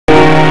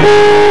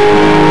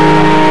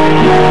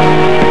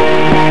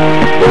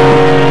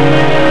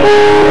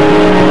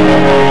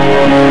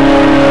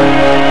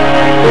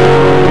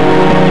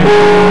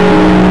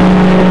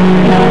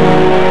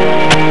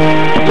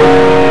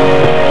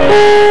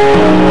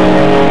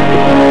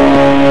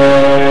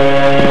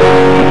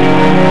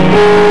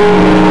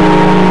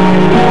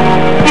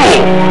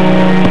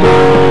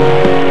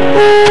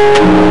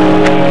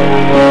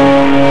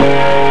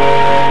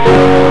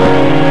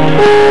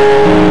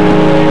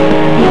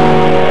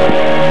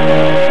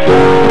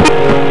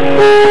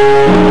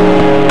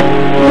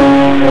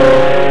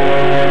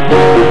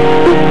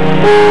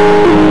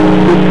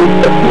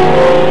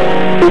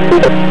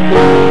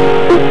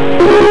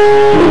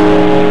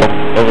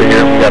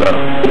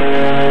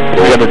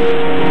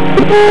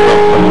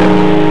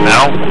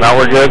Now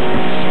we're good.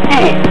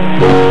 Okay,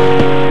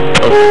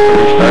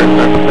 restart.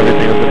 That's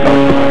everything I've been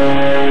talking about.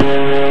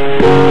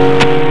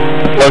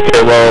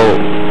 Okay, well,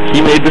 he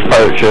made this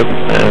pirate ship,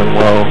 and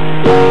well,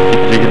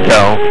 as you can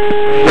tell,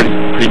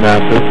 pretty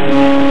massive.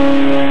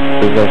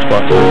 That's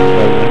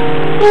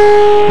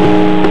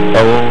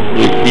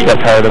he got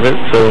tired of it,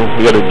 so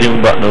we got a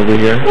zoom button over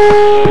here.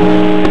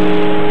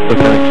 Look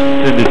at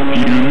extended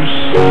views.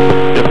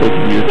 Get those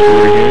views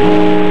over here.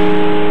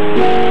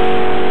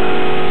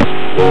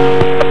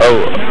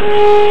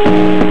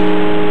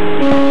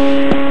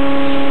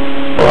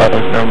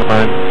 Never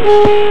mind.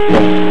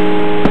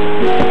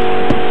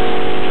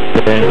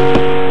 Okay.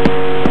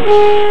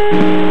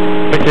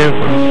 Okay.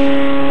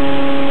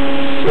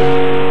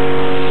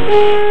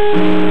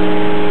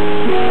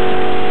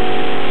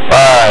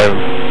 5,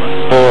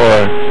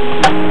 4,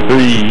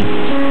 3,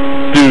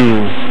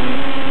 2,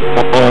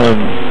 1.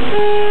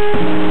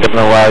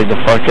 Gonna lag the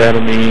fuck out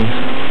of me.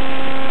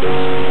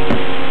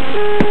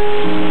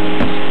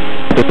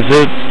 Is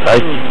it? I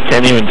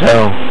can't even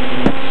tell.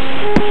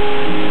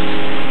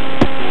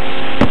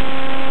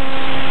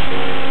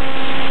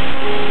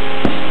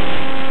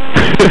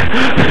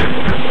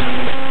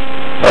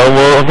 Oh,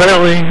 well,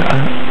 apparently,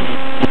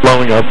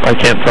 blowing up. I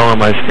can't tell on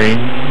my screen.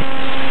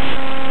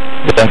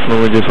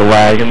 Definitely just a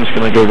lag. I'm just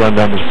gonna go run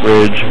down this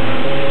bridge.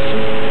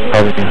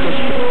 Probably.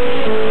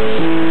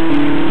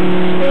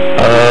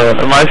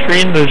 On my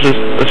screen, there's just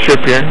a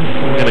ship here.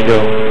 I'm gonna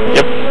go.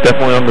 Yep,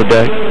 definitely on the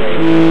deck.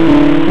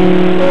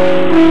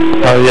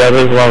 Oh yeah,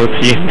 there's a lot of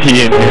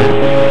TNT in here.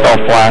 It's all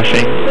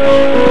flashing.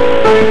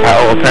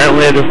 Oh,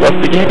 apparently I just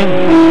left the game.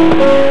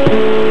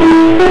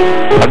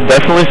 I'm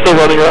definitely still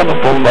running around the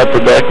full upper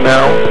deck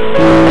now.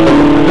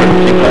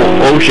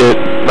 Oh shit,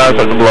 now it's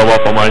starting to blow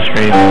up on my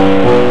screen.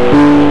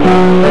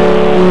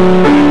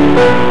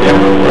 Yeah,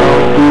 well,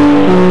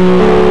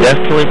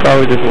 definitely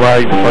probably just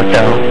lagged the fuck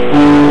out.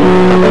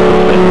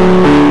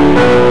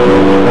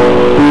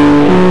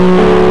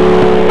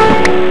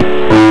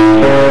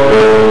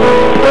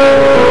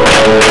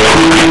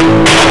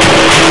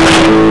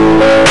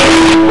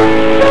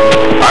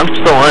 I'm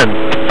still in.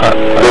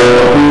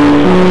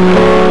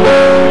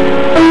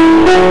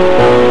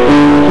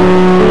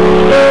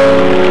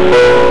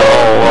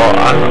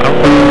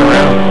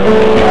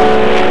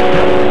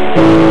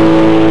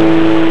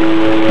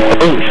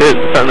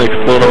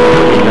 Explode on the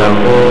screen now.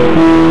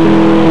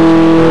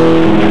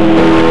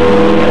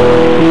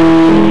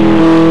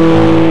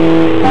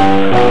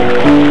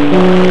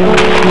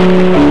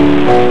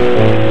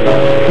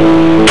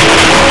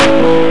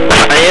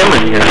 I am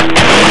in here.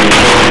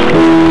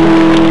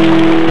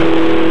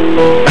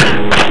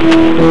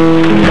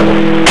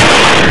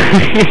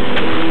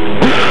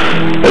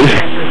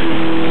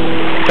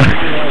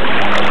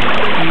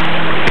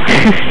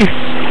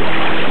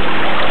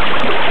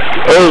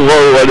 Oh,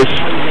 whoa,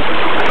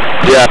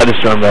 yeah, I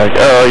just turned back.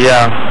 Oh,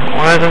 yeah.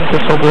 Why didn't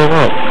this all blow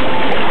up?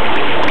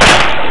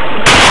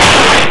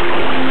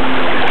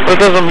 That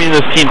doesn't mean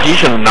this TNT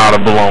should not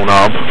have blown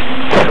up.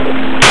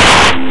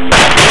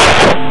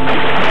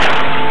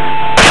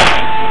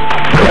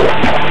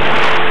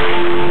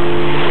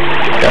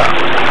 Yeah.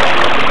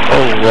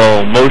 Oh,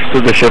 well, most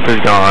of the ship is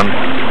gone.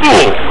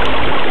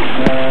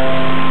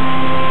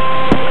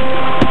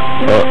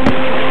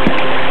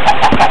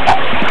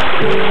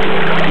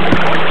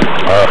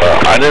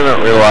 I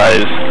didn't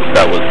realize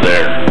that was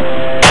there.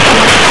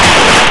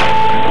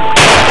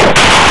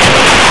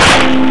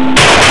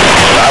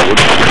 That would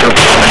be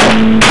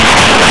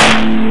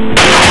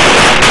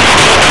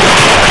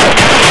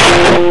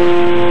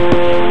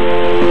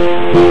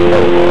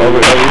are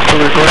we still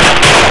recording?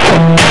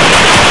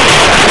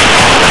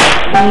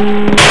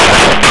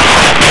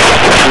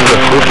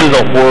 This is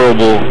a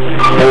horrible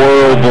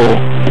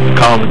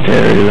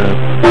commentary then.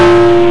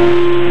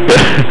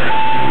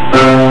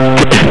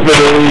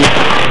 Definitely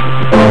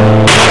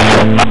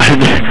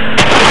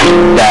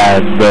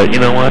bad, but you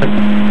know what?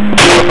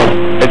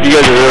 If you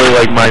guys really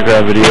like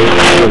Minecraft videos,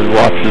 just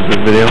watch this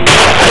video.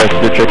 Guys,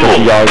 go check out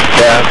the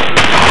Yogscast.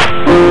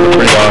 It's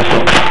pretty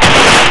awesome.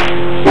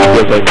 You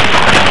guys like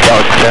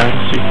Yogscast?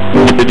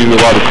 They do a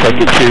lot of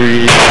second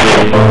series.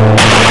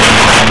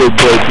 They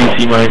play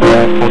PC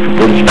Minecraft, multiple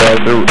British guys.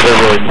 They're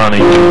really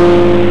funny.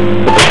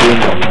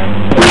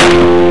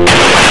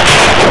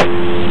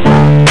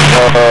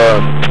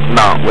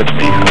 Not with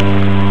me.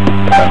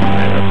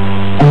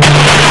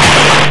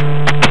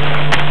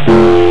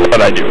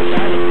 But I do.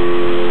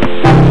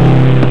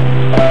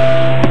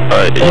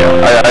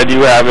 Yeah, I do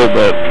have it,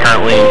 but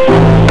currently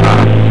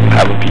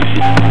have a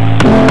PC.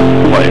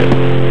 Play it.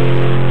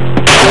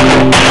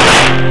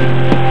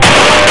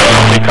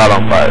 Be caught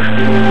on fire.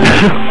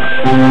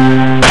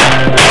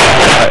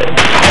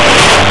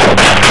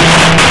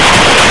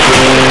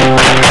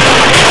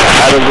 I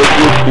had a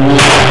liquid pool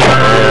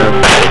and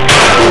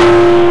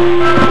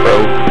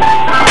broke.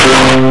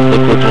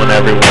 Liquids went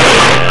everywhere.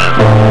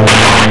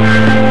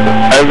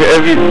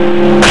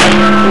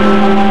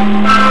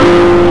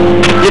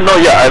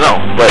 Yeah, I know,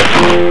 but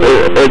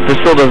it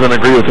still doesn't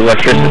agree with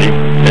electricity.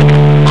 It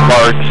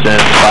sparks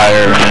and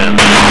fire and...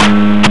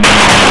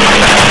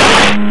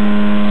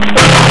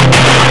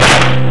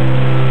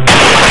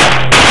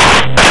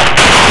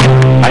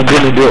 I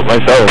didn't do it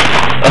myself.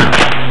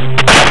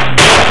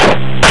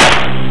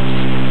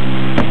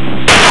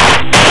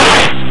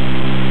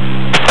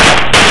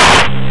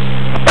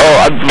 Oh,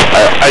 I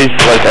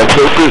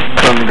built it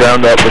from the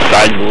ground up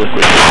beside the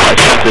liquid. I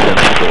sent it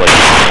into like...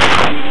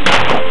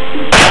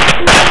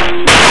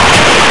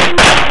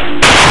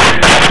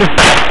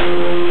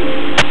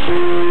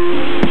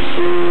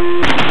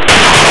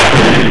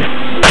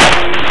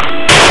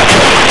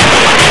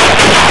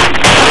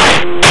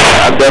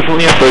 I'm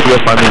definitely afraid to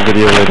find this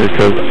video later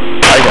because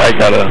I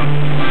gotta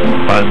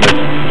find this.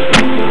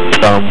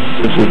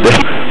 This is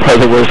probably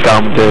the worst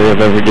commentary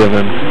I've ever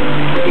given.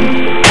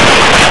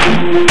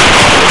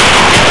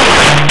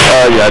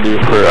 Yeah, I do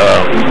for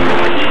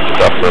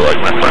stuff for like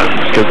my friends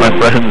because my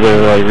friends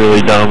are like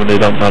really dumb and they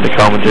don't know how to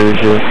commentary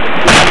shit.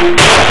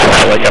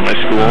 Like at my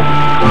school.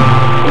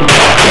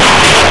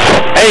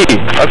 Hey,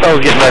 I thought I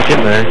was getting back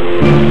in there.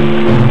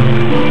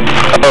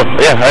 Oh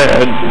yeah,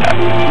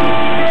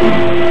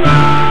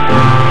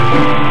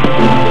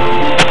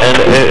 and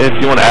if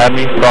you want to add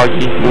me,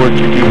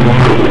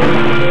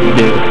 Froggy4221,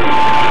 do.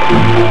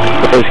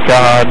 There's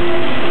God,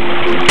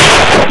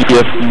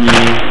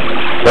 EFE,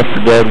 Left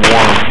 4 Dead 1,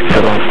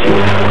 head on 2.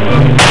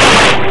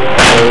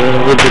 A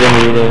little bit of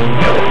Halo,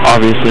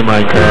 obviously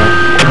Minecraft.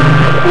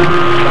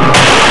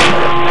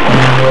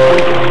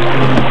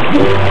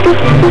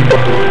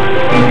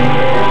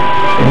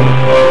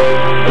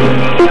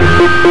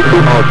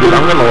 Oh dude,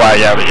 I'm gonna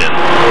lie out again.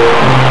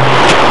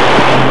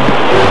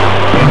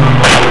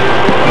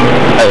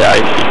 Hey, I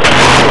see.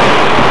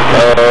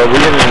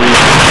 We're gonna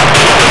leave.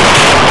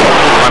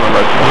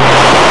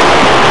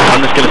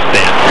 I'm just gonna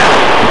stand here.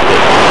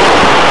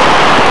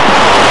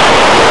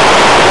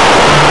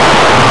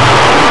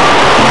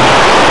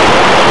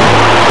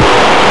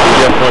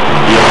 Guess what to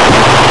do?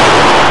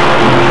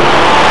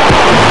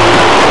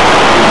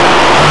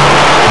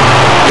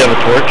 You have a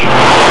torch?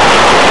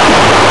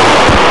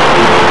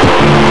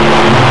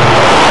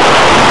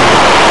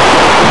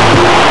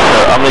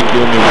 I'll make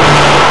you a new one.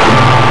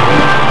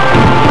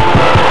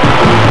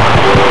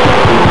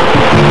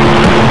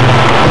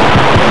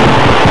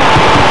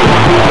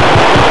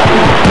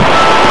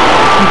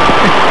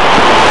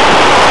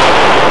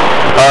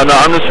 No,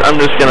 I'm just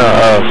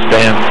gonna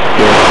stand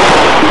still.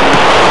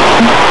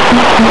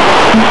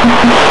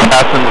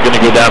 Aspen's gonna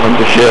go down with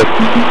the ship.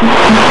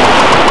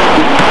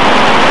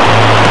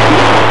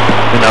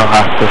 You know,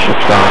 half the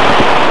ship's gone.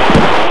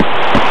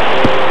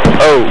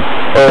 Oh,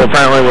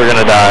 apparently we're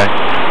gonna die.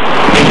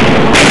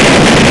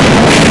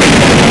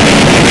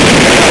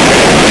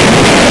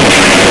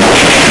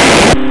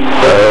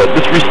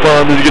 This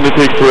respawn is gonna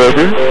take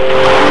forever.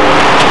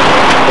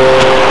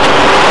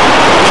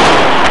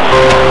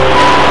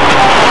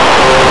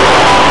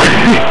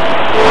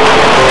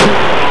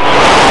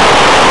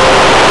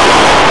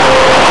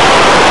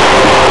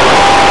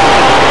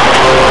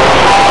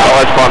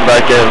 I spawned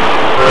back in.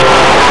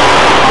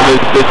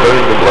 It's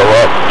starting to blow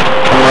up.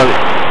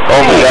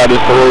 Oh my god,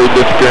 it's totally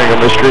disappearing on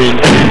the screen.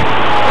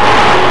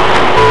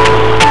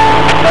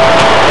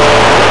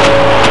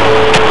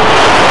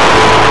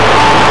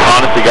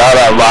 Honest to God,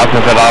 I've lost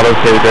if it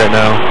auto-saved right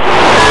now.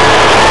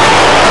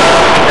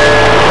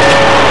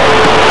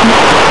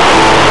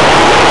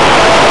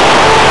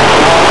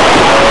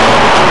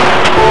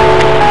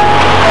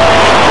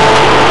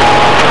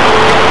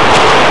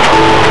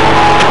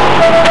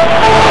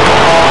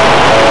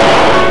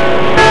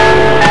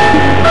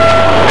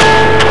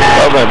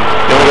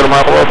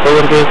 A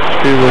little bit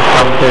through this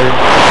commentary.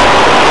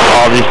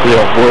 Obviously,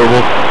 horrible.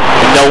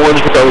 No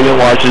one's probably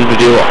gonna watch this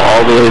video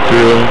all the way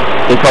through.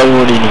 They probably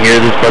won't even hear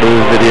this part of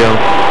the video.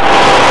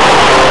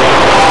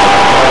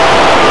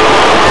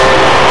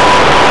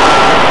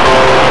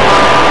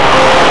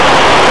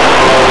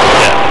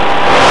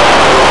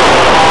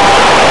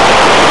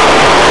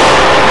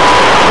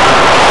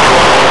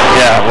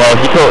 Yeah. Well,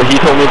 he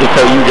told me to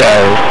tell you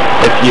guys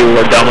if you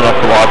are dumb enough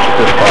to watch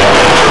this far,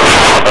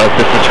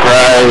 to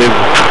subscribe,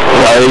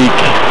 like.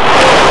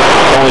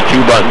 Only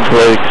 2 button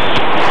clicks,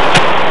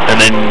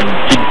 and then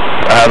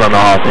I don't know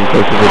how to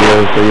post the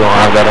videos, so you don't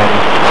have that on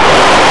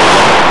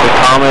the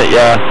comment.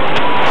 Yeah,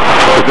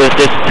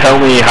 just tell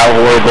me how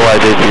horrible I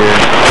did here.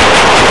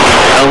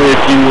 Tell me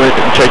if you went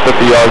and checked out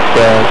the Yogs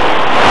Pass.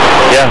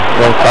 Yeah,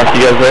 well, talk to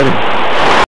you guys later.